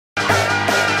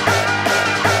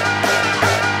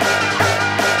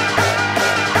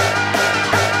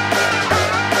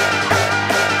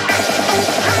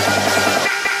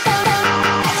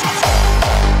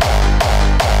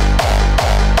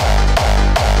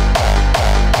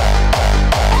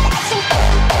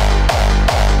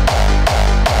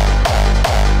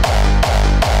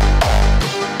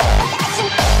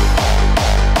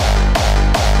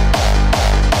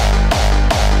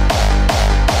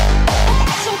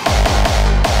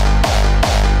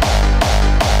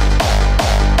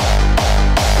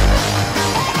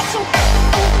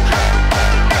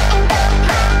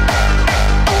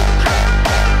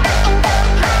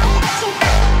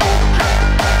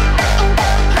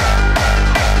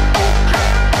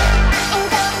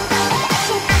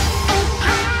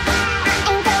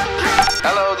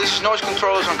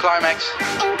Climax?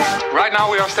 Right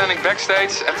now we are standing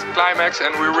backstage at Climax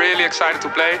and we're really excited to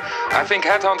play. I think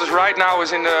HEADHUNTERZ right now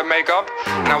is in the makeup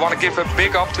and I want to give a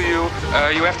big up to you.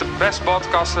 You have the best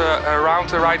podcast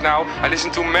around right now. I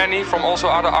listen to many from also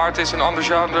other artists and other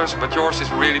genres, but yours is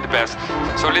really the best.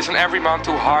 So listen every month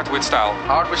to Hard with Style.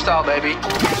 Hard with Style, baby.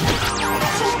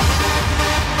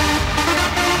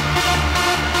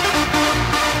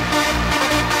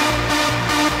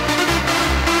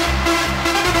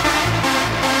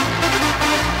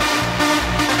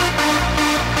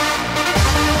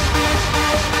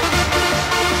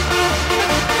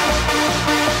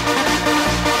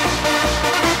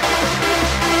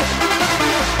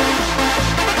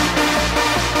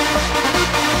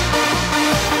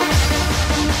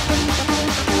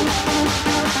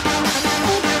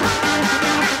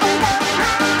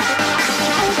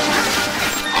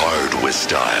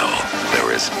 Style.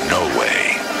 There is no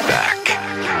way back.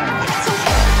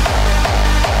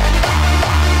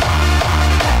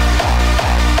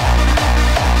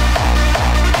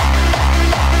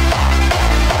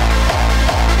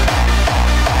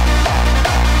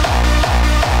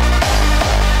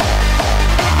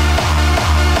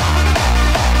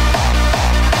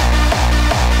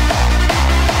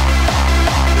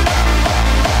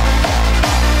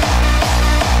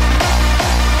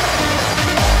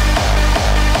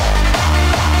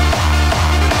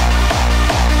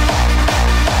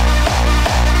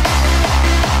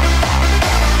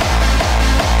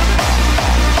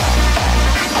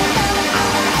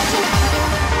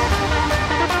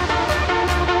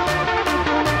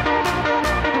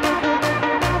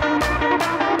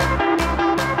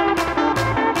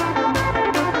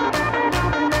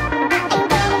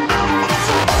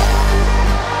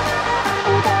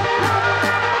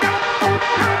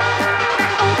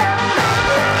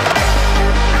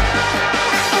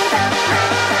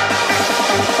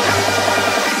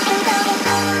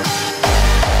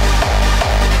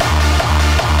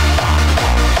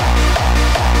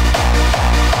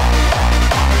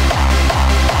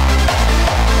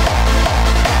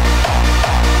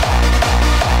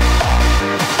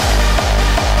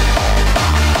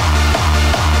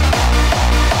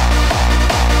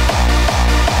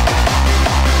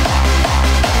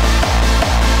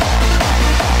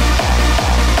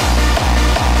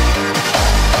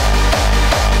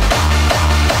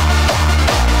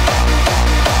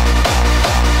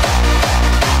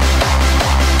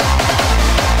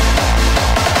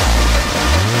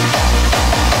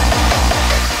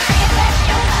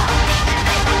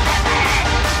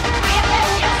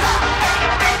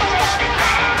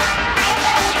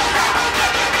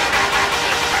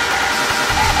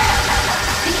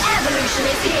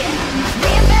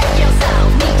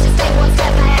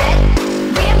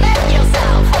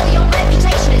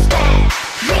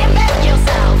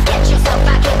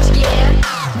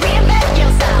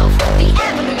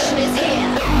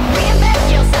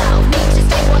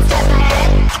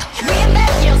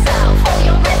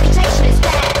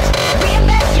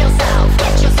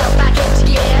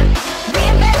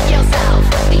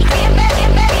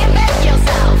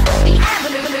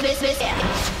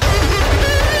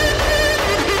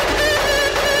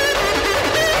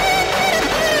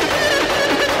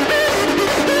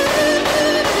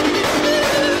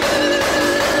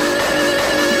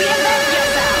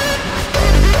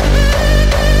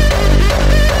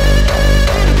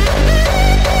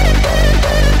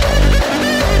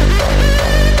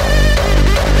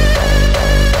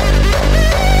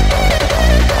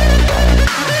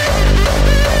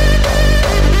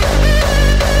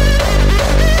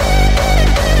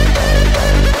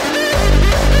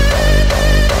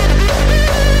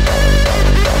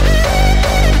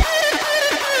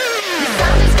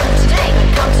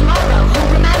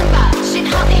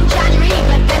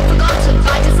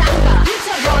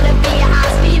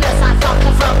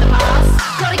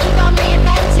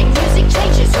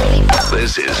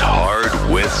 This is Hard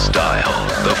with Style,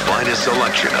 the finest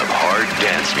selection of hard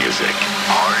dance music.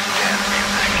 Hard dance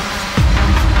music.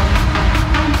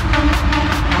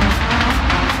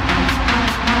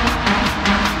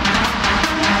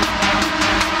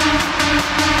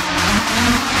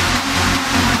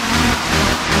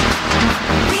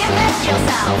 Reinvent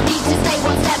yourself, need to stay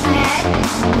one step ahead.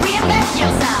 Reinvent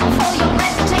yourself, or your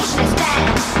reputation is dead.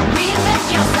 Reinvent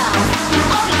yourself, you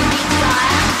only need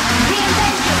desire.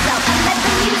 Reinvent yourself and let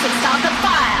the music start the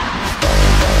fire.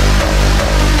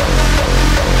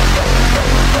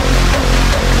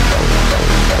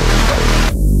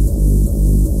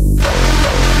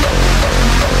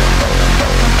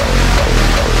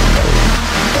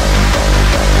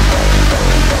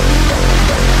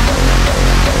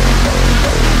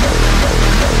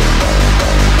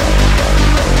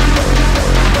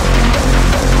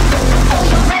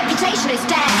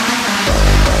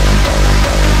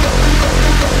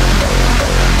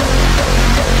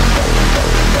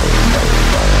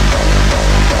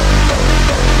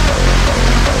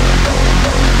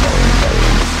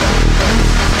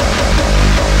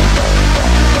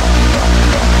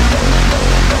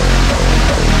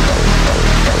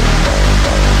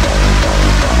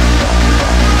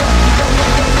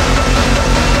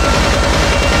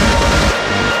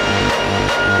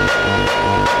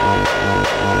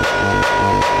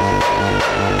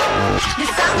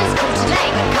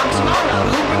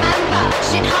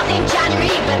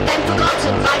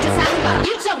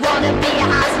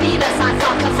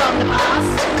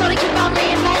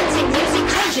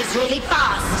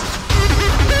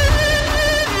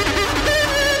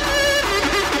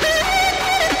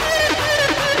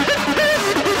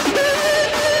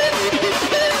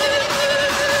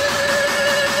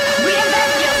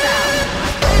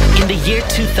 year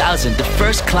 2000, the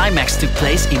first climax took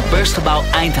place in Borstelbouw,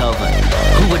 Eindhoven.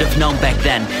 Who would have known back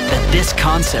then that this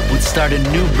concept would start a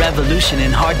new revolution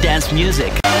in hard dance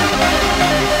music?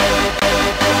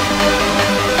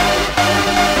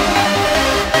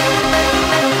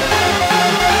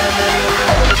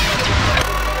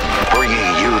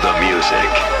 Bringing you the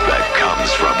music that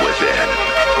comes from within.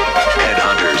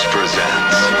 HEADHUNTERZ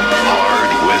presents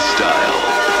Hard with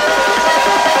Style.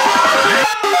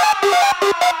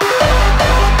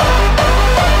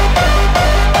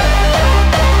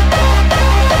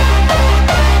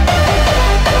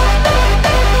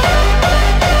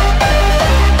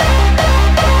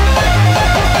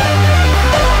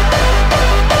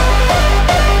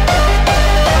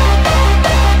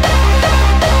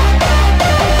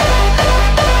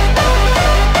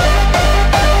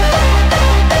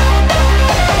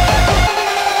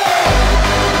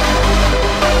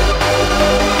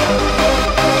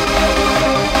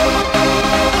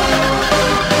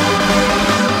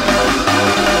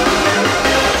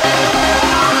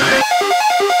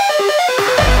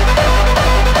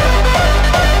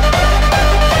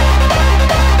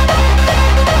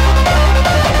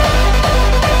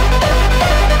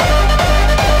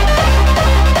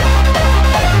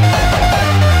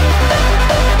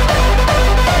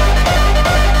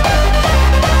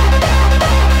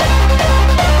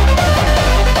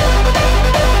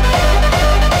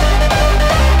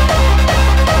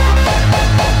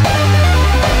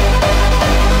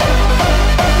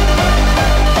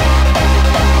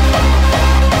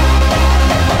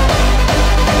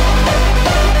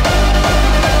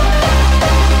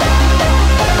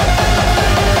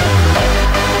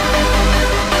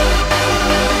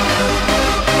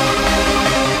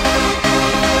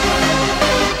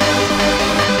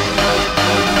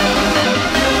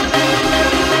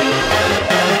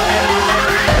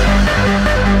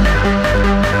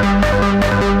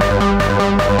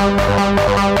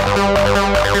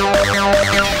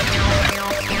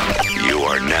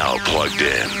 Plugged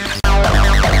in.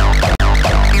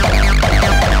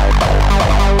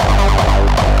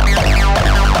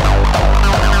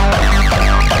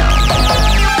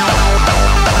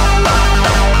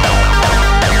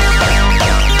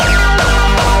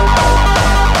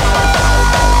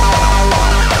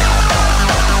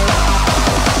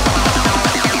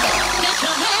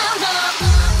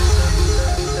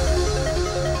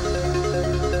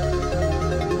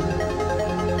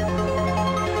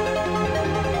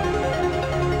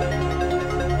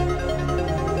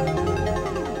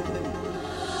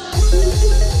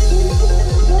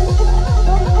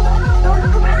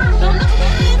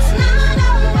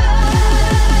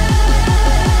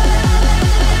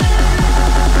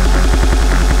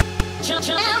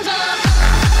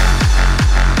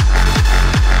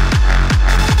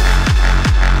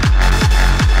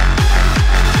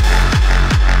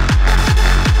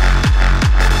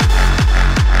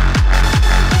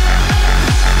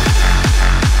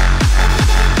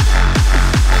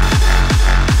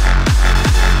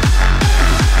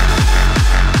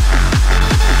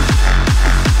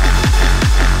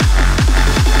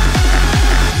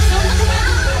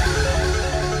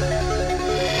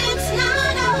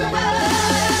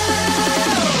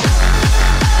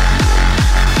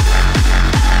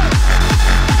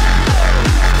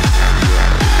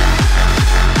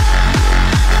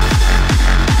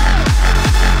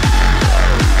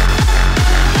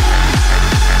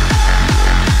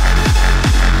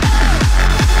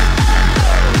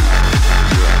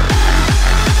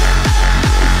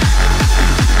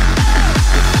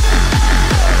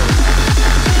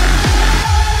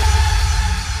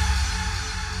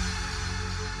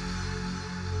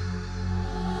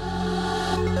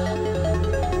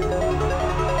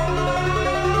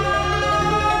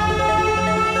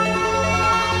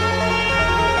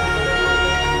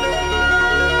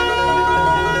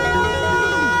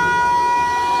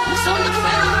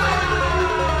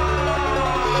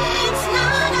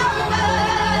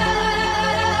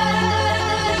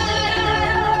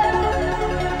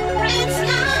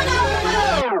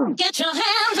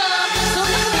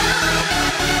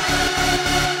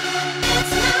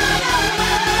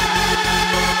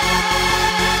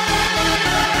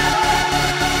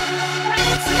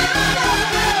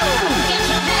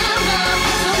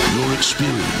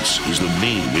 Experience is the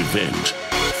main event.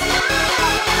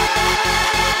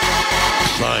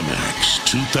 Climax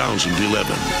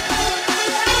 2011.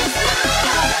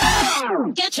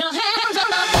 Get your hands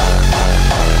up.